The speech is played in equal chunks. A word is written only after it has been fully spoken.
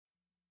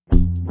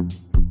Welcome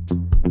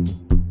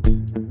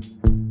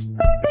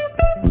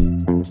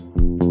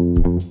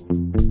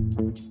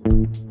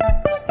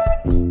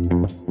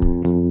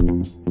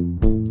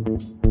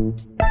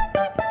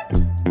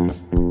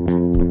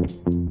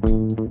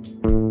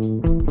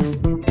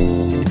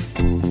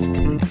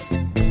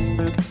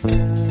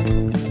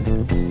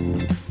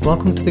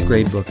to The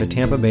Gradebook, a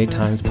Tampa Bay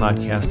Times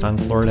podcast on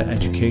Florida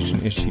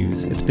education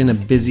issues. It's been a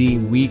busy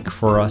week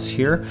for us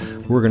here.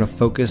 We're going to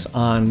focus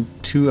on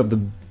two of the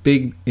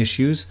big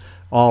issues,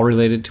 all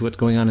related to what's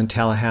going on in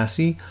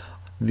Tallahassee: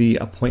 the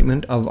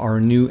appointment of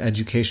our new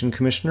education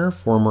commissioner,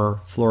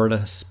 former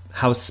Florida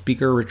House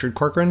Speaker Richard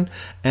Corcoran,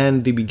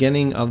 and the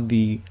beginning of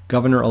the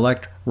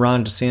governor-elect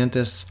Ron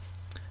DeSantis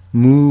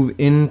move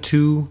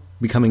into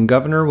becoming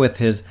governor with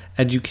his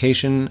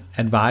Education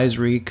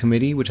Advisory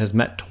Committee, which has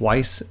met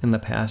twice in the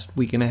past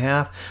week and a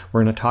half.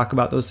 We're going to talk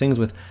about those things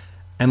with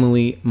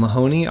Emily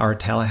Mahoney, our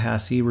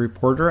Tallahassee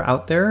reporter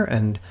out there,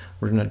 and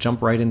we're going to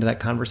jump right into that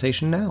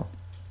conversation now.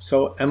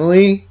 So,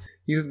 Emily,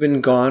 you've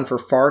been gone for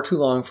far too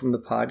long from the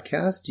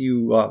podcast.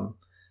 You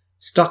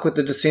stuck with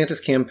the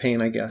DeSantis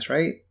campaign, I guess,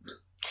 right?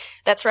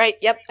 That's right.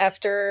 Yep.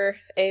 After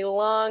a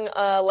long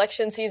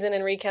election season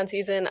and recount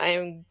season, I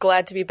am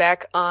glad to be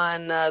back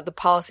on the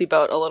policy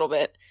boat a little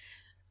bit.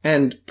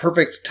 And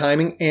perfect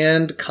timing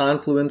and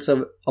confluence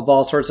of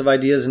all sorts of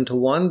ideas into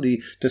one.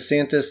 The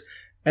DeSantis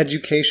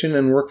Education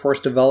and Workforce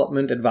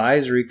Development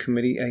Advisory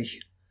Committee,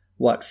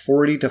 a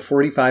 40 to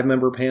 45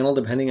 member panel,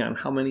 depending on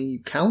how many you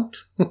count,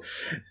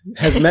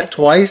 has met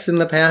twice in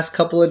the past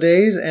couple of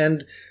days.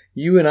 And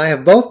you and I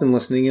have both been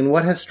listening. And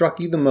what has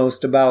struck you the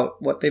most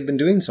about what they've been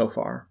doing so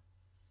far?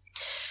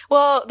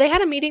 Well, they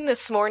had a meeting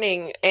this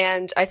morning,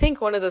 and I think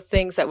one of the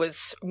things that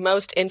was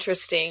most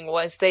interesting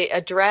was they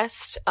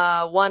addressed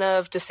one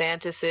of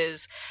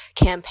DeSantis's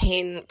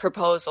campaign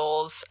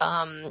proposals,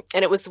 and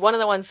it was one of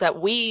the ones that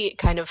we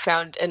kind of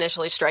found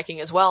initially striking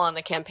as well on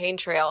the campaign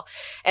trail,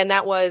 and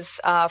that was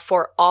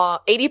for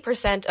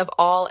 80% of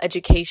all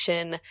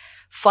education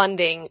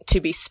funding to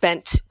be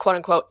spent, quote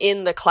unquote,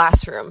 in the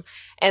classroom.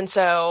 And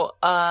so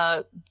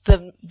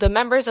the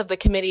members of the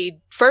committee,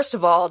 first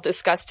of all,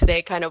 discussed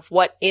today kind of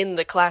what in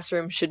the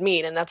classroom should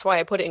mean. And that's why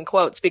I put it in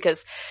quotes,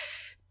 because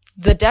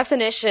the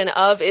definition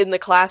of in the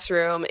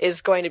classroom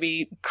is going to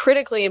be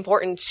critically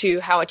important to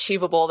how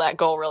achievable that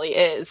goal really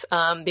is.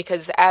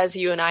 Because as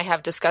you and I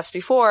have discussed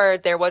before,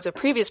 there was a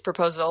previous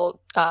proposal,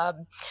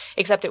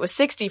 except it was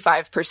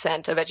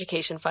 65% of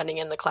education funding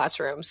in the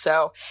classroom.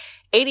 So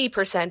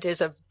 80% is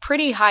a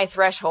pretty high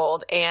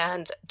threshold,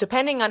 and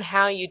depending on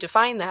how you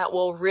define that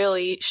will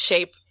really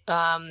shape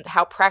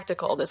how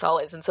practical this all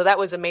is. And so that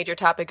was a major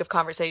topic of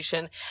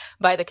conversation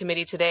by the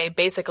committee today.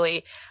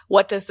 Basically,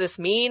 what does this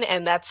mean?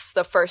 And that's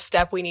the first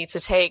step we need to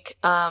take.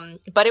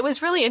 But it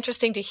was really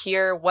interesting to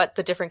hear what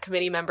the different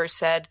committee members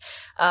said.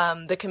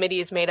 The committee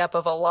is made up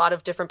of a lot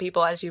of different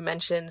people, as you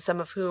mentioned, some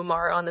of whom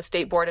are on the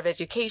State Board of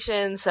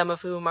Education, some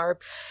of whom are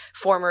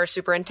former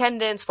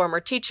superintendents, former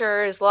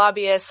teachers,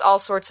 lobbyists, all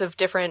sorts of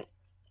different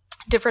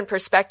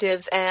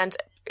perspectives. And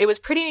it was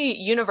pretty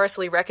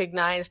universally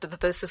recognized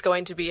that this is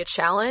going to be a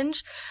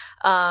challenge,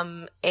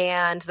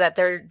 and that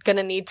they're going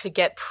to need to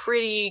get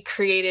pretty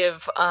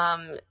creative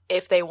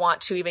if they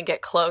want to even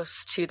get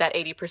close to that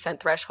 80%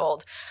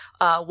 threshold.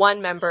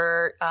 One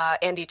member,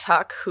 Andy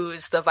Tuck,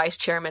 who's the vice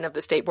chairman of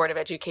the State Board of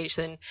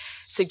Education,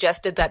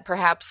 suggested that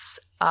perhaps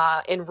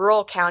in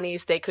rural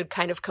counties they could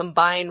kind of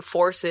combine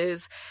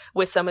forces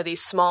with some of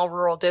these small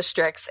rural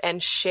districts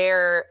and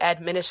share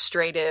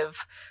administrative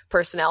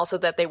personnel so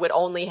that they would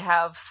only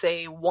have,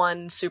 say,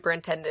 one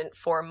superintendent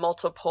for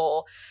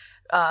multiple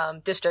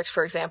districts,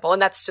 for example. And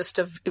that's just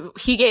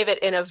he gave it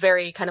in a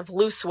very kind of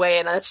loose way,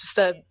 and that's just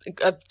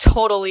a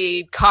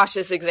totally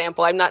cautious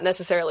example. I'm not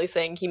necessarily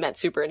saying he meant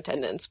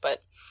superintendents,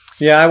 but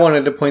yeah, I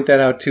wanted to point that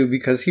out too,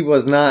 because he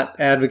was not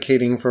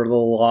advocating for the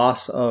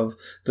loss of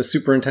the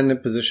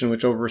superintendent position,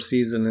 which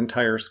oversees an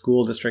entire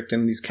school district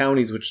in these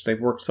counties, which they've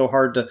worked so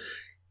hard to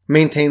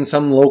maintain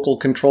some local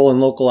control and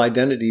local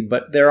identity.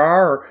 But there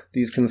are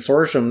these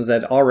consortiums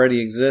that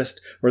already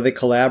exist where they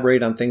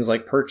collaborate on things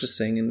like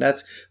purchasing. And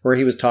that's where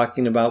he was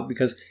talking about,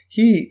 because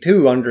he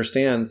too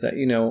understands that,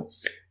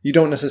 you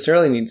don't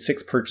necessarily need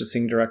 6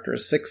 purchasing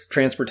directors, 6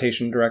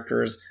 transportation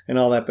directors and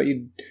all that, but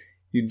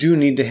you do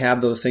need to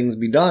have those things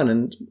be done.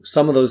 And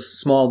some of those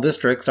small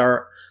districts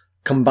are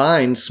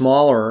combined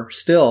smaller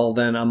still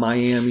than a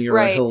Miami or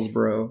a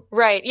Hillsborough.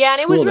 Right. Yeah.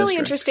 And it was really district.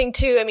 Interesting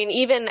too. I mean,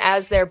 even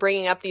as they're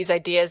bringing up these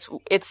ideas,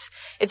 it's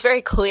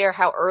very clear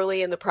how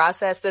early in the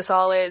process this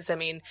all is. I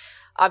mean,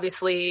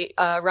 obviously,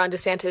 Ron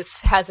DeSantis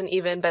hasn't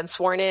even been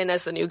sworn in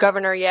as the new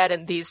governor yet.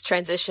 And these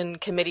transition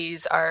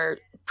committees are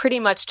pretty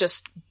much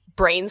just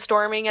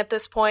brainstorming at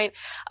this point.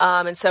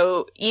 And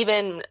so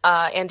even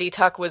Andy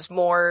Tuck was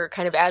more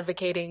kind of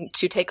advocating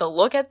to take a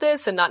look at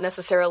this and not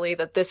necessarily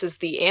that this is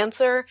the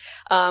answer.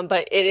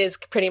 But it is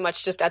pretty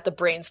much just at the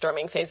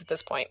brainstorming phase at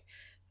this point.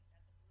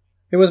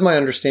 It was my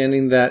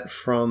understanding that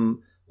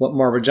from what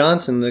Marva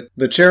Johnson,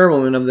 the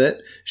chairwoman of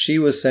it, she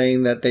was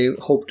saying that they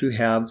hope to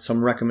have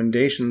some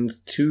recommendations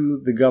to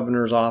the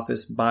governor's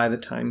office by the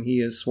time he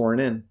is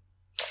sworn in.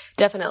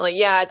 Definitely.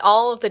 Yeah.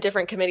 All of the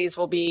different committees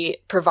will be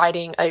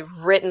providing a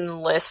written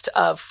list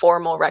of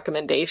formal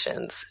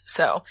recommendations.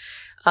 So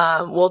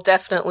we'll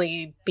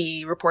definitely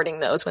be reporting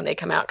those when they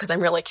come out, because I'm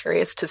really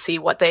curious to see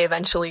what they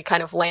eventually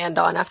kind of land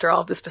on after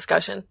all of this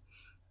discussion.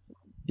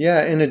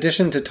 Yeah. In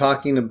addition to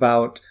talking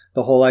about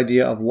the whole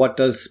idea of what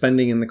does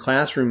spending in the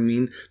classroom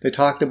mean, they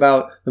talked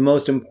about the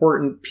most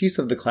important piece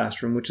of the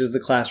classroom, which is the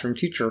classroom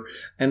teacher,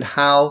 and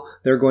how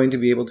they're going to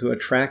be able to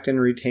attract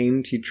and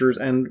retain teachers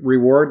and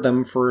reward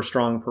them for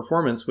strong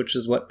performance, which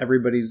is what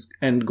everybody's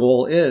end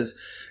goal is.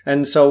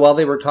 And so while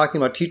they were talking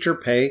about teacher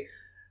pay,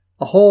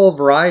 a whole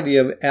variety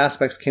of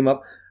aspects came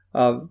up.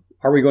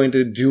 Are we going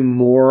to do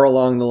more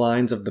along the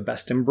lines of the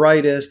best and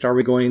brightest? Are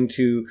we going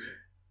to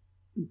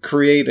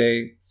create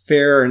a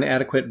fair and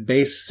adequate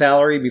base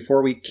salary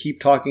before we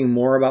keep talking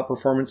more about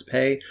performance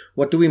pay?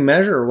 What do we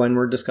measure when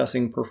we're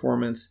discussing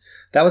performance?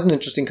 That was an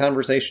interesting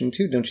conversation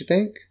too, don't you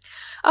think?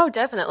 Oh,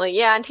 definitely.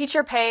 Yeah. And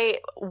teacher pay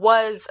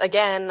was,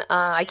 again,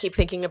 I keep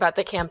thinking about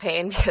the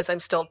campaign because I'm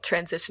still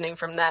transitioning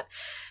from that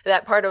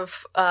part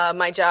of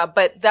my job.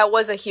 But that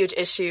was a huge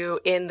issue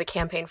in the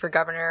campaign for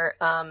governor.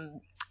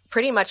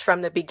 Pretty much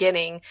from the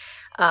beginning,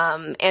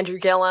 Andrew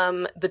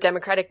Gillum, the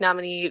Democratic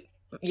nominee,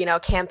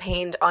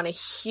 campaigned on a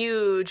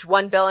huge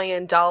 $1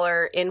 billion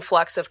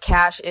influx of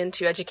cash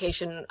into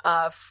education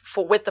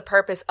with the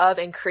purpose of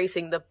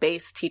increasing the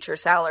base teacher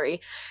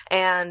salary.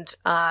 And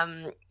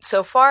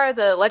so far,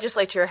 the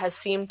legislature has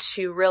seemed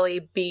to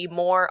really be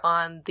more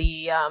on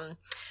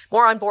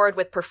board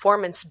with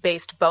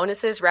performance-based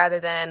bonuses rather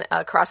than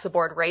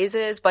across-the-board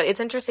raises. But it's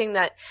interesting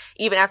that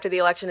even after the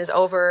election is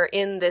over,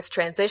 in this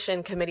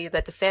transition committee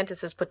that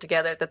DeSantis has put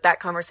together, that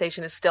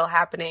conversation is still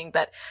happening.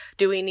 That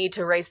do we need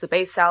to raise the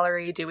base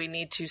salary? Do we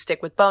need to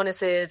stick with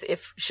bonuses?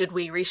 Should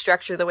we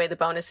restructure the way the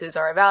bonuses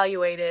are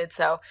evaluated?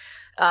 So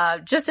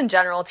just in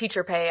general,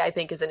 teacher pay, I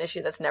think, is an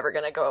issue that's never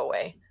going to go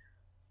away.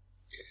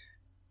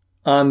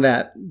 On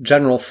that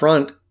general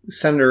front,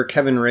 Senator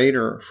Kevin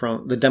Rader,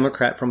 from the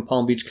Democrat from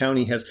Palm Beach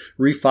County, has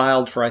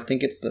refiled for, I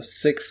think it's the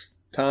 6th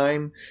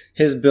time,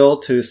 his bill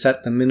to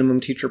set the minimum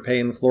teacher pay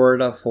in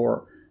Florida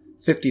for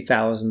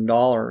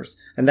 $50,000.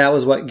 And that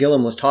was what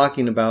Gillum was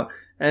talking about.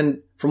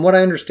 And from what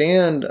I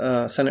understand,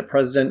 Senate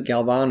President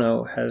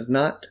Galvano has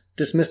not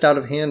dismissed out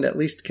of hand at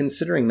least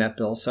considering that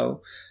bill.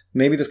 So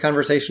maybe this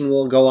conversation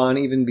will go on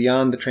even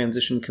beyond the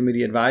transition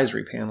committee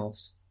advisory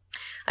panels.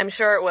 I'm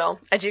sure it will.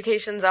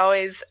 Education's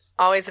always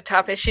a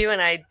top issue,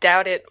 and I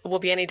doubt it will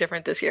be any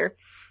different this year.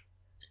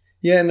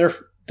 Yeah, and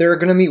they're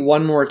going to meet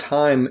one more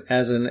time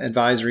as an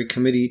advisory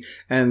committee,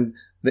 and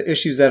the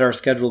issues that are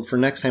scheduled for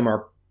next time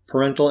are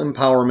parental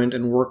empowerment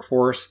and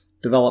workforce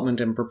development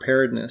and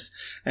preparedness.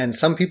 And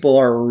some people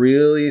are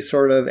really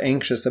sort of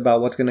anxious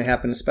about what's going to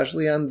happen,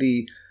 especially on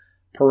the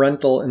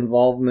parental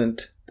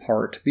involvement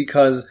part,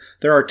 because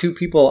there are 2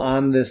 people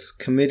on this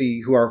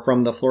committee who are from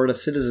the Florida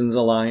Citizens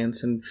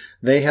Alliance, and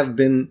they have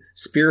been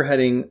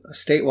spearheading a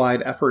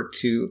statewide effort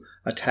to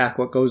attack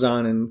what goes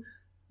on in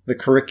the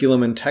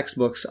curriculum and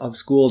textbooks of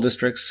school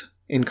districts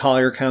in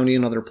Collier County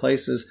and other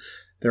places.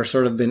 They're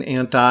sort of been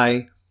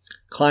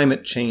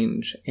anti-climate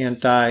change,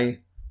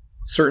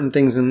 anti-certain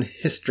things in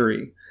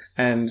history.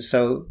 And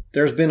so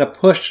there's been a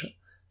push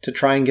to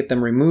try and get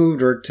them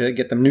removed or to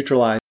get them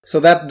neutralized. So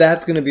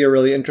that's going to be a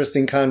really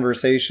interesting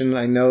conversation.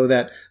 I know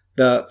that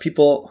the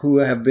people who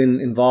have been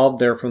involved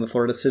there from the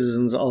Florida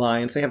Citizens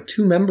Alliance, they have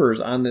 2 members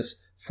on this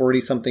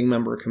 40-something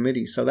member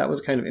committee. So that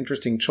was kind of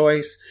interesting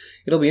choice.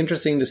 It'll be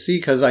interesting to see,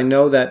 because I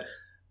know that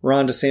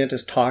Ron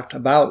DeSantis talked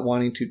about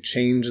wanting to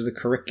change the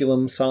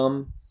curriculum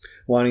some,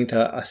 wanting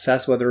to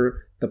assess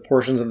whether the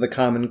portions of the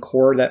Common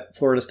Core that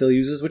Florida still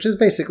uses, which is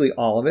basically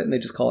all of it, and they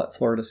just call it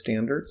Florida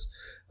Standards,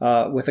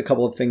 with a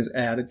couple of things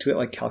added to it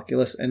like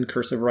calculus and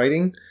cursive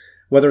writing,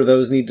 whether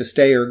those need to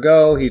stay or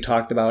go. He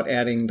talked about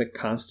adding the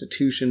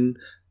Constitution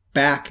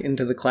back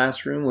into the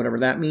classroom, whatever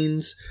that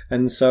means.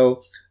 And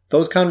so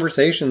those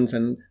conversations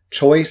and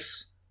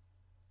choice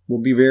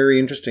will be very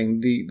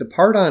interesting. The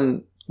part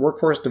on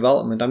workforce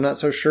development, I'm not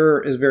so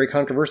sure is very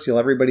controversial.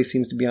 Everybody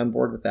seems to be on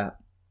board with that.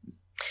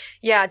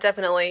 Yeah,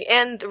 definitely.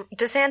 And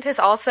DeSantis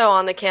also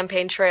on the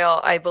campaign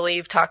trail, I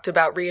believe, talked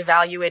about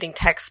reevaluating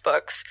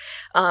textbooks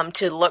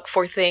to look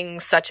for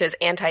things such as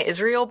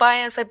anti-Israel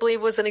bias, I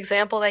believe was an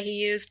example that he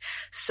used.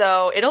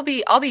 So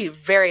I'll be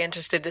very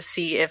interested to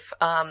see if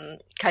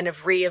kind of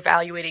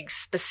reevaluating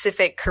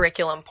specific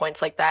curriculum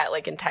points like that,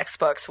 like in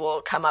textbooks,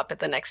 will come up at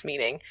the next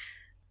meeting.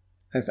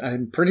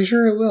 I'm pretty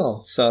sure it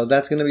will. So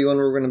that's going to be one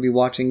we're going to be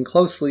watching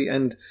closely,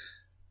 and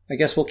I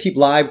guess we'll keep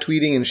live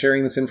tweeting and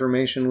sharing this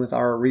information with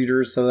our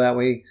readers so that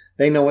way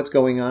they know what's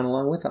going on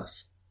along with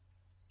us.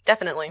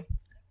 Definitely.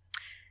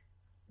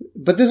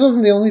 But this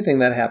wasn't the only thing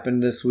that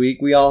happened this week.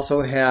 We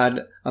also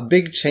had a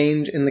big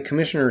change in the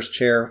commissioner's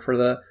chair for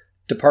the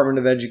Department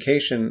of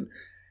Education.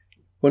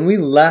 When we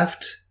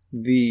left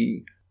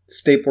the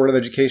State Board of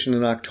Education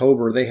in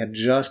October, they had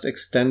just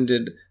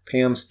extended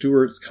Pam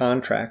Stewart's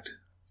contract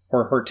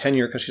or her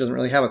tenure, because she doesn't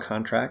really have a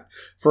contract,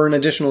 for an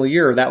additional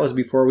year. That was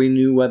before we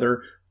knew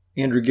whether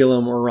Andrew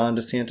Gillum or Ron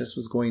DeSantis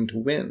was going to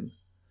win.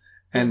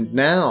 And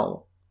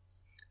now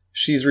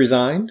she's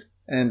resigned,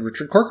 and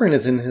Richard Corcoran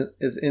is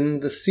in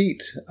the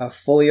seat,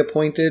 fully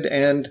appointed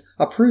and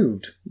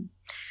approved.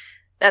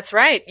 That's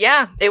right.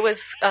 Yeah, it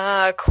was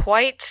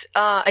quite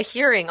a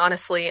hearing,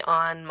 honestly,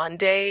 on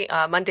Monday.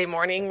 Monday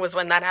morning was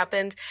when that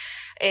happened.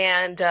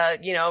 And,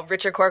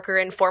 Richard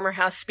Corcoran, former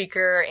House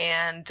Speaker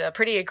and a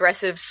pretty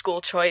aggressive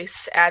school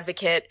choice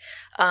advocate,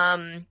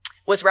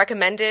 was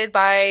recommended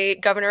by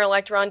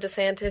Governor-elect Ron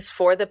DeSantis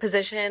for the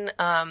position.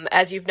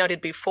 As you've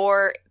noted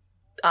before,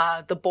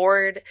 the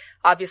board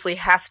obviously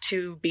has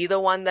to be the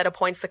one that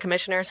appoints the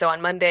commissioner. So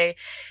on Monday,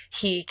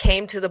 he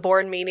came to the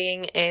board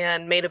meeting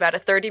and made about a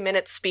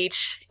 30-minute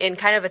speech in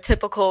kind of a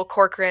typical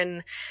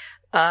Corcoran,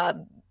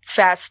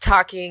 fast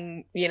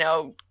talking,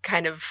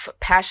 kind of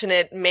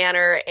passionate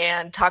manner,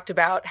 and talked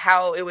about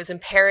how it was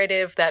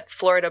imperative that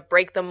Florida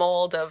break the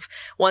mold of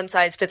one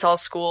size fits all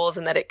schools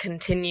and that it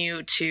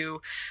continue to,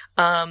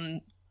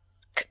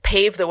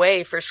 pave the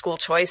way for school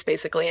choice,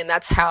 basically. And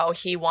that's how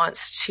he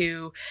wants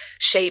to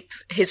shape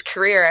his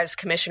career as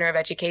Commissioner of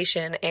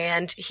Education.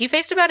 And he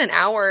faced about an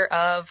hour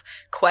of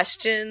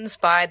questions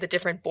by the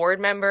different board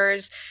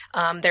members.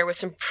 There was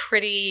some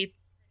pretty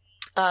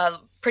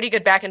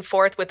good back and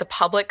forth with the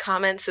public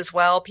comments as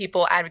well.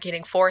 People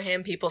advocating for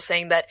him, people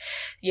saying that,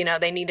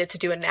 they needed to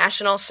do a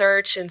national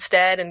search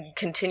instead and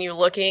continue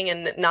looking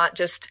and not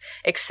just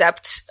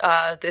accept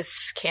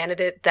this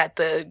candidate that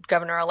the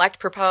governor-elect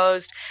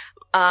proposed.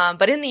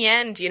 But in the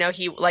end,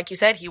 he, like you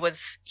said, he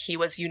was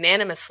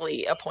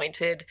unanimously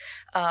appointed,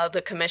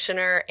 the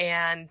commissioner.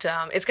 And,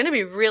 it's going to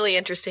be really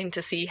interesting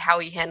to see how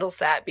he handles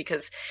that,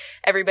 because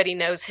everybody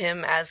knows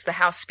him as the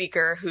House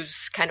Speaker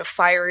who's kind of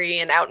fiery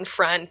and out in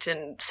front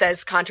and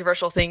says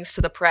controversial things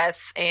to the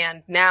press.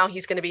 And now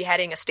he's going to be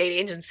heading a state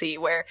agency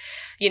where,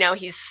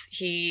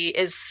 he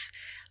is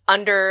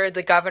under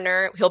the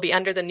governor. He'll be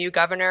under the new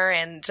governor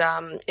and,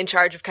 in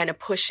charge of kind of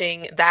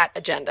pushing that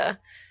agenda.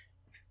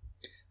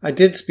 I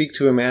did speak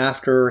to him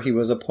after he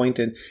was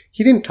appointed.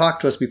 He didn't talk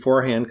to us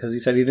beforehand because he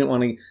said he didn't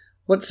want to,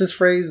 what's his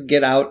phrase?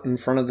 Get out in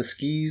front of the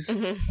skis.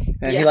 Mm-hmm.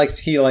 And yeah.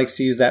 He likes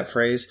to use that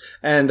phrase.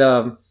 And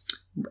I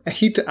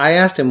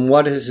asked him,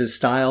 what is his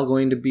style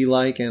going to be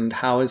like and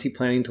how is he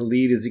planning to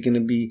lead? Is he going to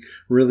be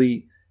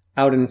really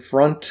out in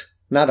front,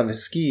 not of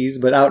his skis,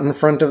 but out in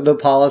front of the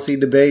policy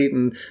debate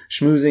and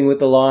schmoozing with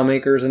the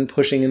lawmakers and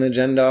pushing an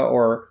agenda,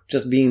 or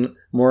just being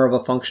more of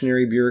a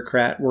functionary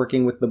bureaucrat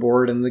working with the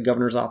board and the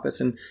governor's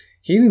office? And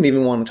he didn't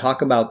even want to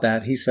talk about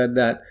that. He said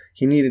that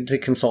he needed to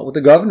consult with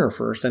the governor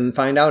first and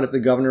find out if the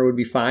governor would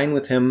be fine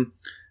with him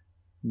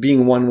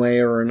being one way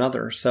or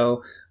another.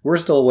 So we're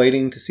still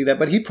waiting to see that.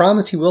 But he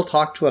promised he will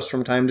talk to us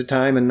from time to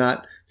time and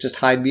not just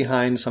hide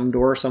behind some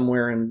door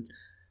somewhere. And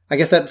I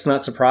guess that's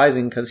not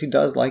surprising because he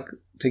does like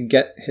to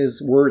get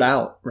his word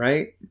out,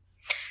 right?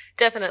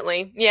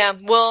 Definitely. Yeah,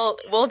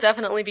 we'll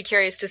definitely be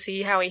curious to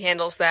see how he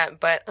handles that.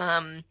 But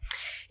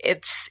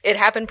it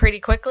happened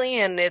pretty quickly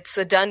and it's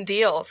a done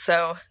deal.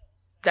 So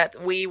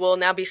that we will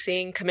now be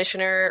seeing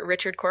Commissioner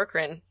Richard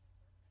Corcoran.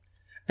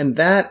 And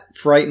that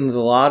frightens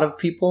a lot of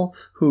people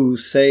who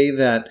say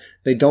that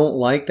they don't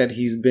like that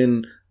he's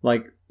been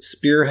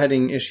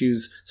spearheading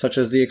issues such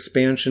as the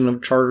expansion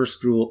of charter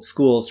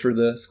schools through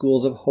the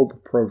Schools of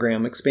Hope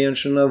program,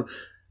 expansion of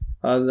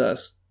the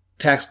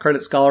tax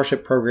credit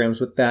scholarship programs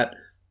with that.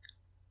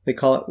 They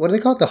call it, what do they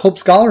call it? The Hope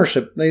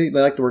Scholarship. They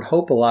like the word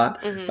hope a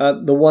lot.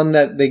 Mm-hmm. The one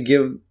that they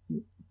give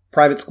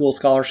private school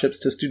scholarships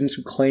to students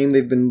who claim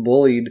they've been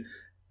bullied.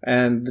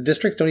 And the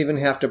districts don't even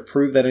have to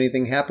prove that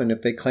anything happened.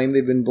 If they claim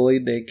they've been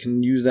bullied, they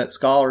can use that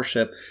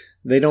scholarship.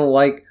 They don't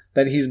like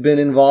that he's been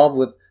involved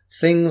with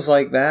things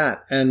like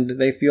that. And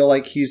they feel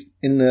like he's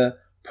in the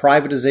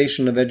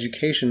privatization of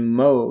education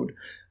mode.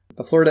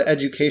 The Florida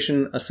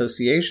Education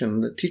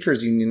Association, the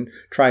teachers union,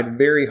 tried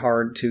very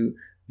hard to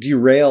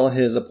derail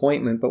his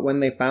appointment. But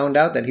when they found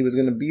out that he was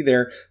going to be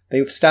there,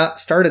 they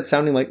started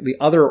sounding like the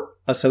other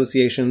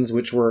associations,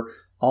 which were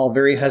all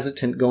very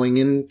hesitant going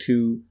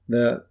into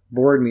the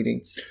board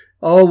meeting.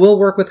 Oh, we'll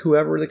work with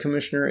whoever the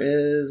commissioner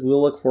is.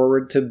 We'll look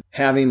forward to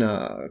having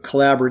a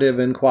collaborative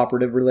and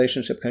cooperative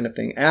relationship kind of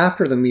thing.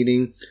 After the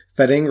meeting,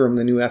 Fed Ingram,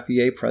 the new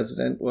FEA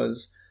president,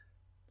 was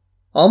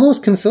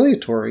almost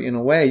conciliatory in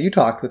a way. You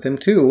talked with him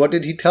too. What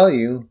did he tell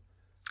you?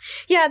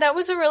 Yeah, that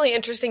was a really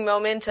interesting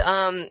moment.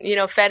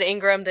 Fed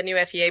Ingram, the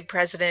new FEA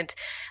president,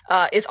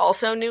 is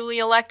also newly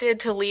elected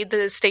to lead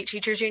the state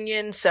teachers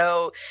union.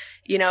 So,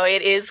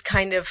 it is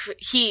kind of,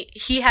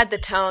 he had the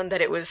tone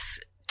that it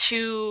was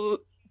too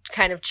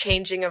kind of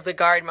changing of the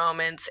guard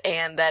moments,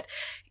 and that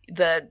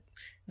the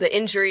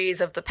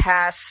injuries of the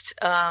past,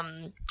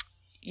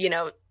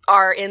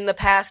 are in the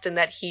past, and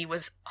that he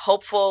was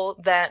hopeful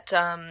that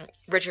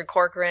Richard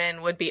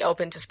Corcoran would be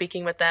open to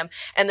speaking with them.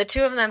 And the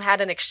two of them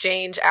had an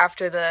exchange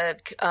after the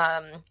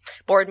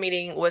board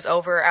meeting was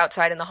over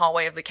outside in the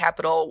hallway of the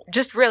Capitol,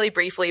 just really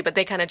briefly, but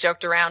they kind of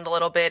joked around a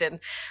little bit, and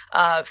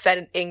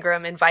Fed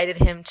Ingram invited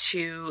him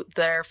to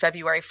their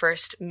February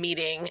 1st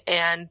meeting,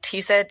 and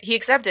he said he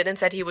accepted and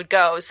said he would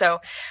go.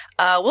 So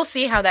we'll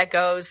see how that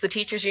goes. The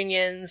teachers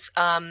unions,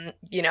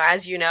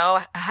 as you know,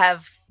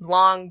 have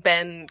long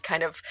been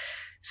kind of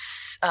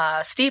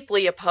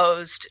steeply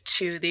opposed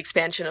to the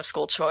expansion of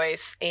school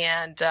choice,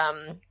 and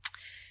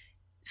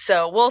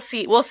so we'll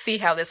see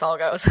how this all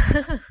goes.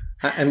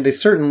 And they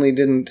certainly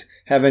didn't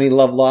have any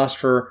love lost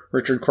for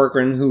Richard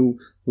Corcoran, who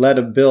led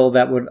a bill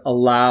that would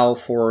allow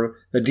for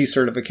the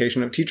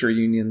decertification of teacher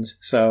unions.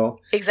 So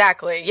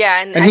exactly,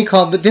 yeah, and didn't he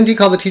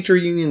call the teacher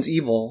unions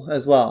evil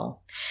as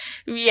well?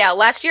 Yeah,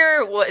 last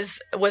year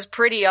was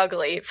pretty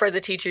ugly for the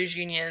teachers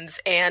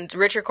unions, and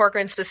Richard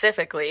Corcoran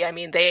specifically. I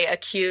mean, they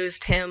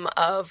accused him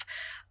of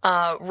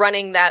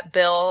running that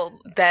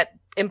bill that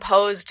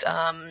imposed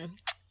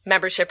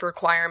membership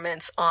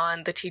requirements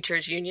on the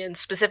teachers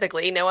unions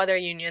specifically, no other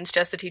unions,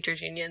 just the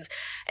teachers unions.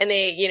 And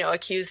they,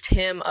 accused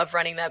him of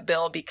running that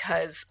bill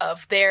because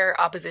of their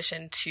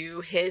opposition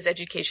to his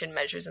education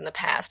measures in the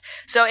past.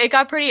 So it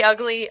got pretty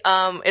ugly.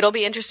 It'll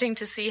be interesting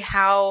to see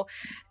how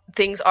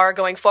things are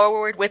going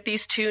forward with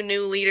these two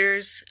new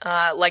leaders.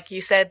 Like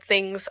you said,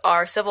 things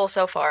are civil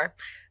so far.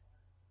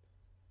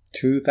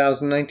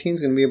 2019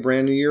 is going to be a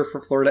brand new year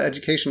for Florida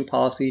education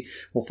policy.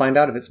 We'll find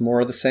out if it's more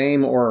of the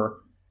same or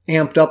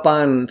amped up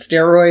on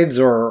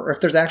steroids, or if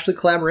there's actually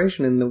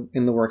collaboration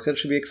in the works. That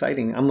should be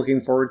exciting. I'm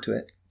looking forward to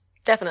it.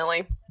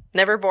 Definitely.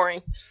 Never boring.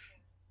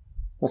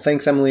 Well,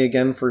 thanks, Emily,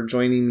 again for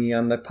joining me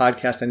on the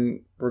podcast.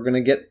 And we're going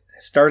to get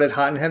started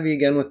hot and heavy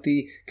again with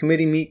the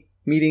committee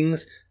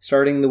meetings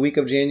starting the week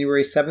of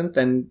January 7th.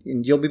 And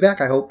you'll be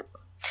back, I hope.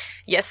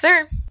 Yes,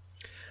 sir.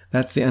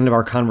 That's the end of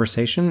our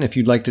conversation. If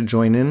you'd like to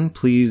join in,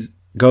 please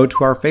go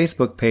to our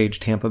Facebook page,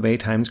 Tampa Bay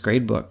Times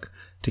Gradebook.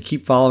 To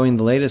keep following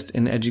the latest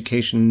in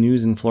education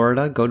news in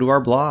Florida, go to our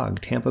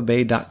blog,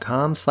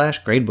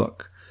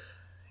 tampabay.com/gradebook.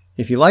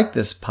 If you like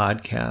this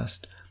podcast,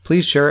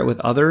 please share it with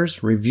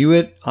others, review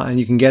it, and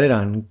you can get it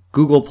on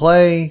Google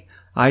Play,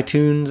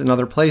 iTunes, and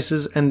other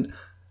places. And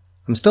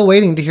I'm still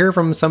waiting to hear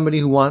from somebody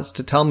who wants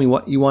to tell me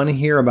what you want to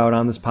hear about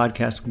on this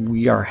podcast.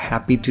 We are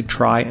happy to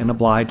try and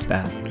oblige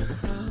that.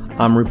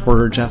 I'm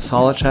reporter Jeff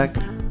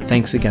Solacek.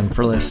 Thanks again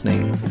for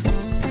listening.